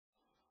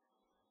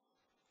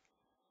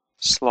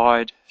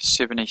Slide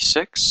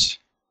 76,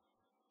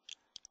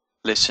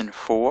 Lesson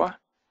 4,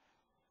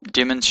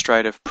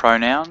 Demonstrative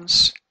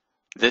Pronouns,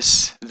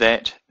 this,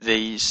 that,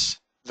 these,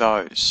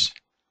 those.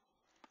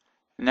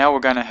 Now we're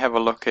going to have a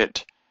look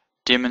at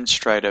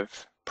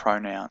demonstrative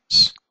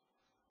pronouns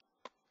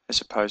as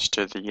opposed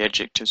to the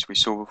adjectives we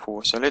saw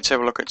before. So let's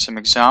have a look at some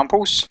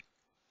examples.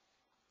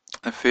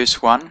 The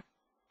first one,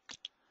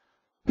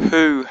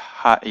 hu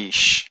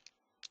ha'ish,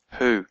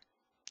 hu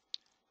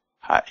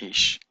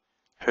ha'ish,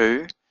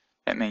 hu,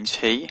 that means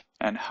he,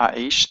 and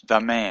ha'ish,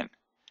 the man.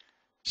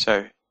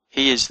 So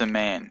he is the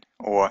man,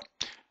 or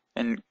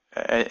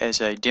as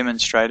a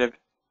demonstrative,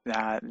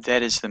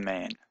 that is the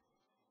man.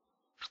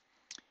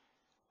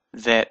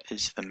 That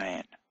is the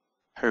man,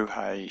 hu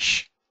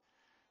ha'ish.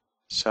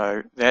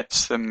 So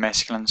that's the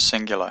masculine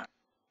singular.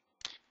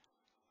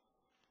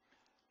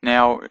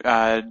 Now,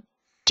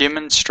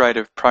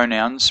 demonstrative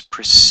pronouns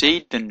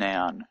precede the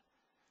noun.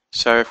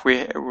 So if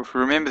we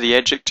remember the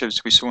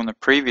adjectives we saw in the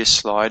previous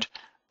slide,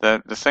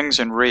 the things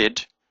in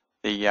red,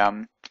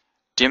 the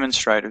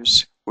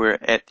demonstratives, were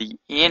at the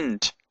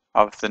end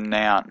of the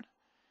noun.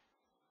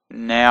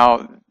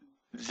 Now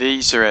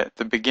these are at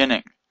the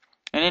beginning.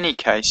 In any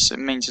case, it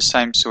means the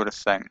same sort of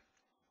thing.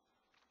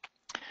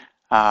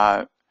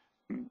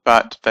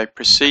 But they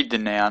precede the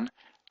noun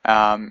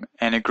and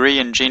agree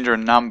in gender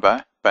and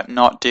number, but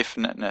not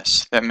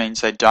definiteness. That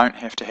means they don't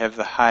have to have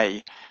the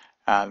hey,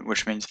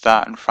 which means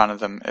that in front of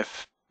them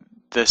if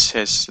this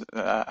has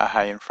a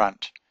hey in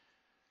front.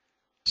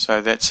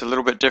 So that's a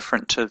little bit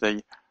different to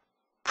the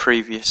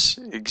previous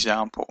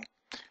example.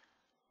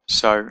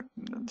 So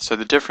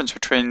the difference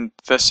between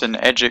this and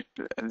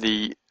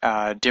the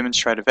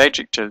demonstrative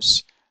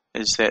adjectives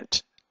is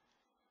that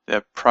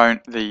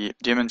the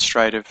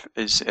demonstrative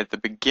is at the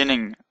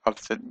beginning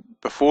of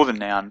before the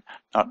noun,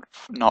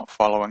 not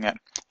following it,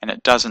 and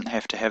it doesn't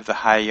have to have the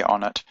hey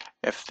on it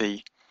if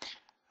the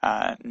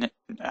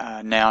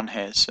noun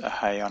has a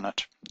hey on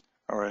it,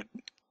 or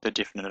the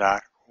definite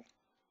article.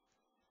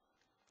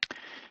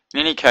 In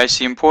any case,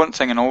 the important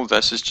thing in all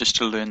this is just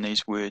to learn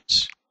these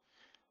words.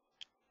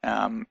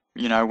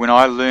 You know, when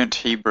I learnt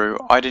Hebrew,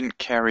 I didn't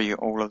carry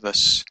all of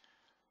this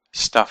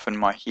stuff in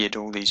my head,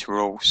 all these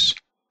rules.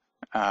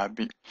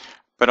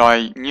 But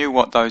I knew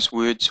what those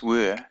words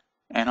were,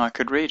 and I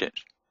could read it.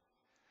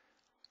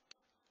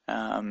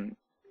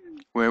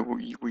 Where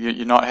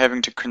you're not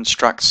having to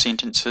construct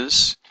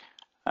sentences.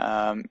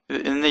 In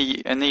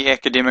the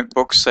academic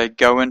books, they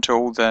go into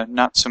all the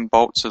nuts and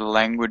bolts of the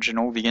language and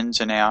all the ins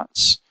and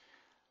outs,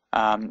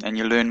 and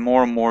you learn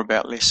more and more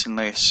about less and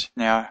less.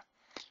 Now,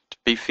 to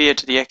be fair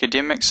to the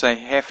academics, they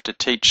have to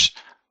teach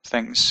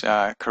things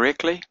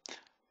correctly,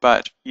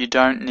 but you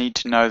don't need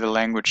to know the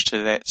language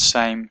to that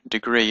same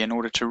degree in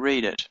order to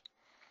read it.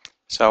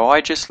 So I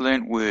just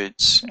learnt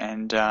words,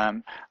 and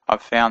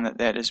I've found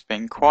that has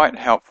been quite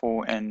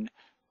helpful in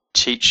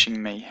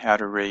teaching me how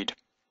to read.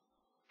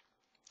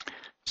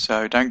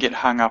 So don't get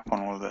hung up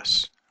on all of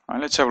this. All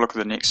right, let's have a look at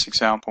the next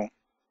example.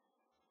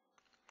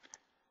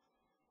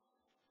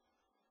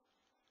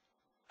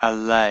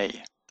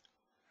 Alay.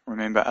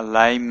 Remember,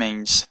 alay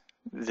means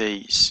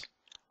these.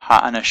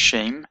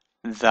 Ha'anashim,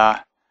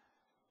 the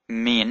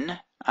men.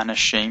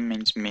 Anashim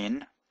means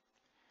men.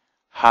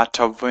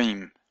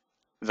 Hatovim,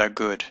 the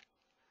good.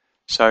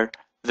 So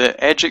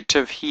the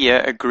adjective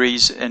here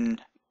agrees in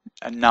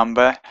a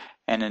number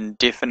and in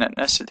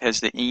definiteness. It has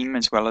the im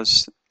as well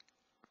as,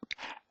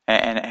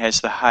 and it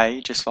has the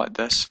hey, just like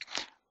this.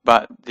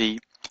 But the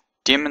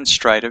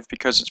demonstrative,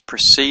 because it's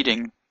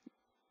preceding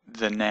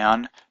the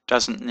noun,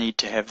 doesn't need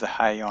to have the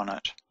hey on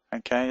it.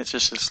 Okay, it's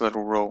just this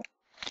little rule.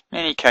 In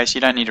any case,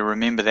 you don't need to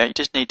remember that. You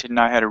just need to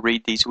know how to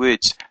read these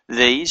words.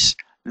 These,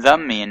 the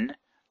men,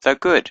 the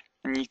good.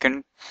 And you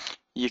can,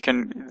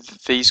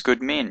 these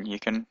good men, you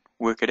can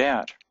work it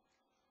out.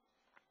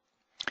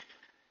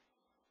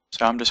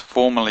 So I'm just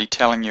formally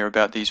telling you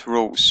about these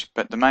rules,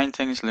 but the main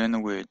thing is learn the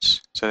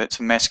words. So that's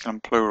a masculine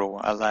plural,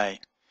 alay.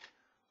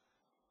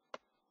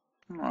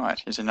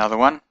 Alright, here's another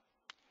one.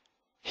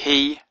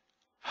 He,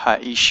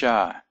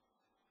 ha'isha.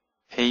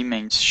 He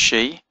means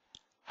she,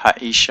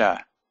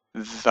 ha'isha,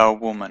 the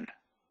woman.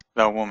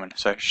 The woman.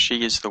 So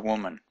she is the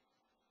woman.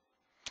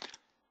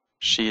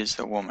 She is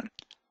the woman.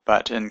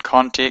 But in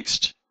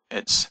context,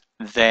 it's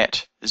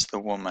that is the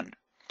woman.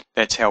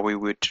 That's how we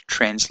would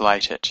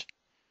translate it.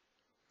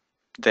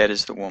 That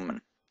is the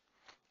woman.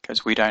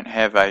 Because we don't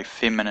have a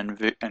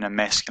feminine and a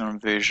masculine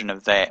version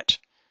of that,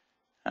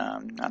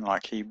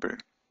 unlike Hebrew,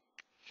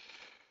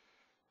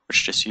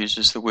 which just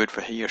uses the word for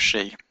he or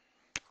she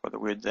for the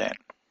word that.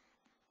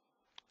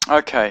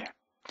 Okay,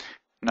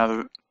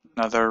 another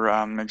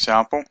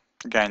example.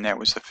 Again, that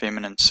was the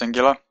feminine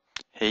singular,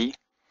 he,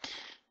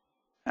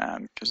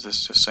 because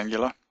this is a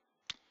singular.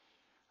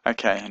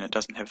 Okay, and it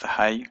doesn't have the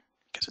hey,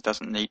 because it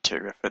doesn't need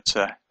to if it's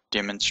a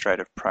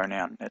demonstrative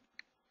pronoun,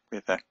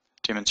 where the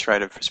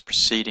demonstrative is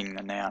preceding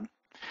the noun.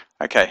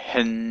 Okay,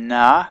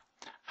 hina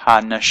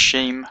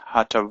hanashim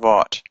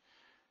hatavot.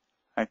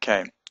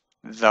 Okay,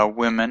 the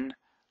women,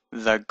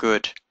 the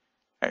good.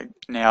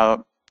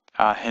 Now,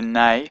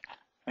 hine,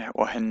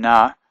 or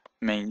hina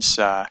means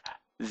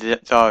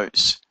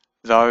those.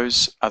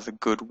 Those are the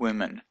good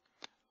women.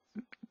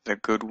 The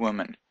good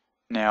women.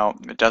 Now,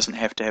 it doesn't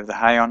have to have the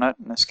hey on it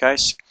in this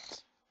case,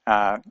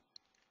 but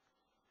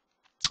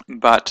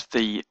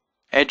the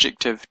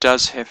adjective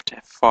does have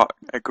to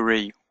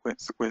agree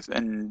with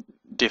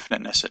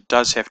indefiniteness. It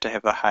does have to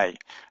have a hey.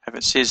 If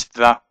it says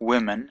the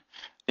women,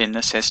 then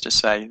this has to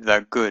say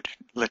the good,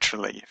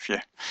 literally. If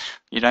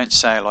you don't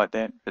say it like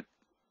that, but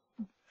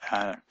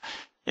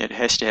it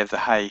has to have the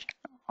hey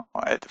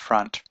at the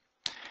front.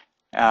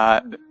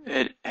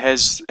 It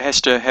has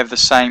to have the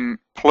same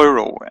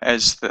plural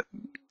as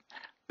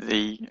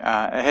it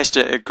has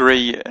to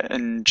agree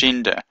in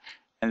gender,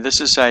 and this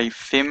is a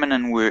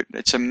feminine word.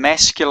 It's a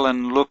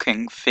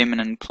masculine-looking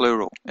feminine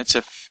plural. It's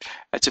a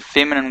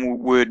feminine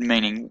word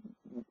meaning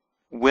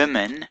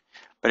women,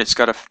 but it's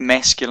got a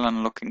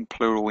masculine-looking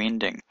plural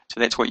ending. So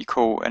that's what you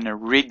call an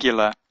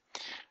irregular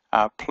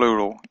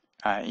plural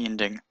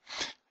ending.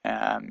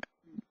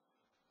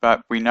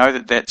 But we know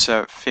that that's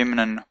a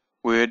feminine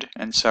word,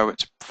 and so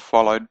it's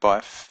followed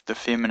by the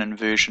feminine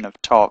version of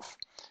tov.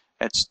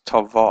 It's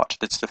tovot.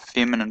 That's the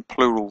feminine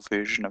plural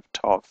version of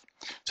tov.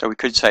 So we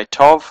could say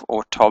tov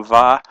or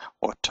tovah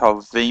or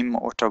tovim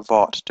or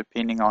tovot,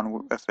 depending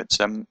on if it's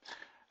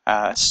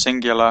a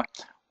singular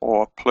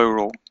or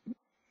plural,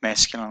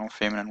 masculine or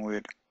feminine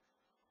word.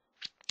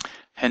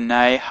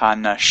 Hinei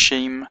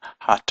hanashim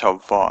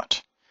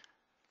hatovot.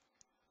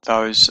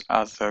 Those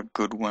are the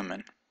good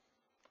women,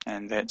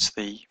 and that's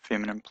the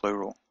feminine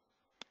plural.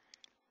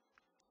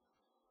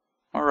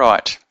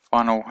 Alright,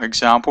 final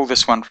example,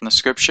 this one from the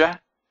scripture.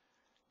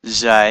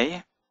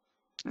 Zay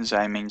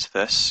means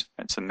this,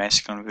 it's the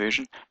masculine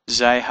version.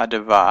 Zay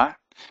hadavar,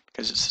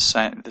 because it's the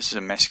same, this is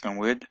a masculine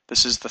word,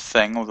 this is the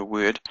thing or the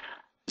word.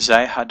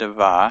 Zay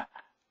hadavar,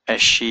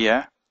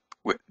 ashir,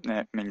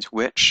 that means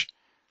which.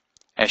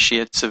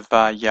 Ashir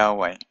tzava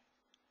Yahweh,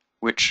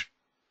 which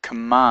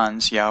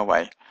commands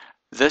Yahweh.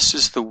 This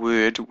is the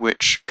word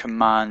which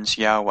commands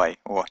Yahweh,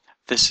 or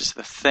this is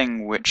the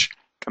thing which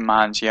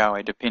commands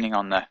Yahweh, depending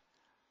on the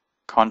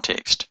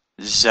context.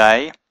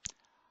 Zay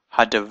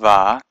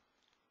hadavar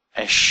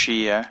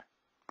ashir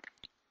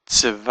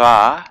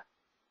tzava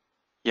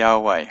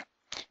Yahweh.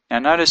 Now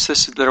notice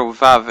this little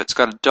vav, it's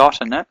got a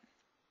dot in it.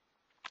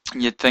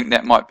 You'd think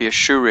that might be a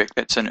shurek,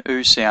 that's an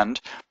u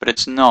sound, but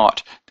it's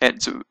not.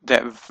 That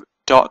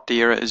dot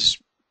there is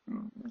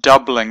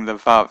doubling the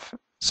vav,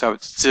 so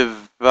it's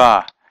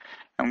tzava.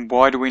 And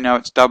why do we know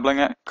it's doubling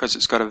it? Because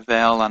it's got a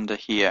vowel under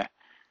here.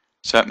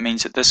 So it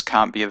means that this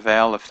can't be a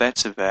vowel. If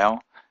that's a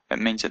vowel, it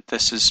means that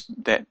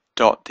that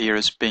dot there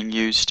is being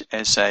used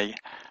as a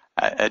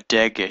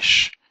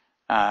dagish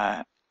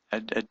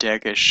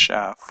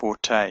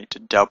forte to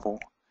double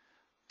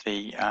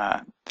the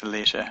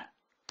letter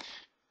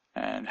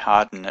and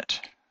harden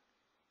it.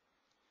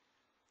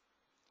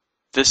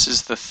 This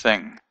is the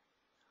thing,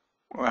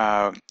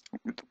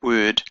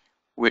 word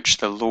which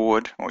the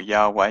Lord, or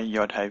Yahweh,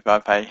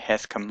 Yod-Heh-Vav-Heh,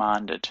 hath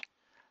commanded.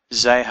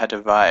 Zeh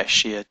hadavai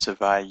ashir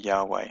tzavai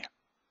Yahweh.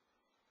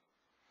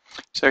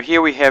 So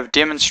here we have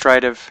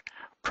demonstrative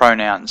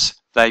pronouns.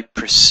 They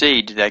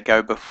precede, they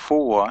go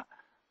before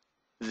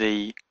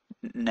the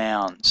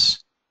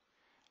nouns.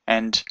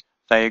 And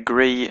they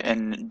agree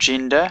in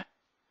gender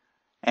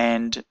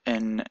and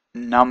in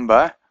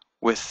number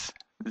with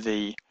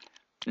the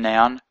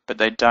noun, but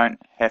they don't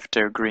have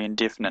to agree in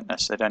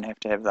definiteness. They don't have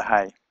to have the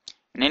hey.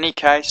 In any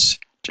case,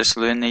 just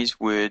learn these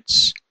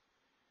words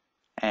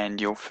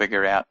and you'll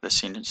figure out the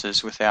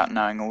sentences without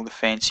knowing all the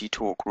fancy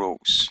talk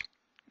rules.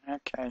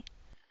 Okay.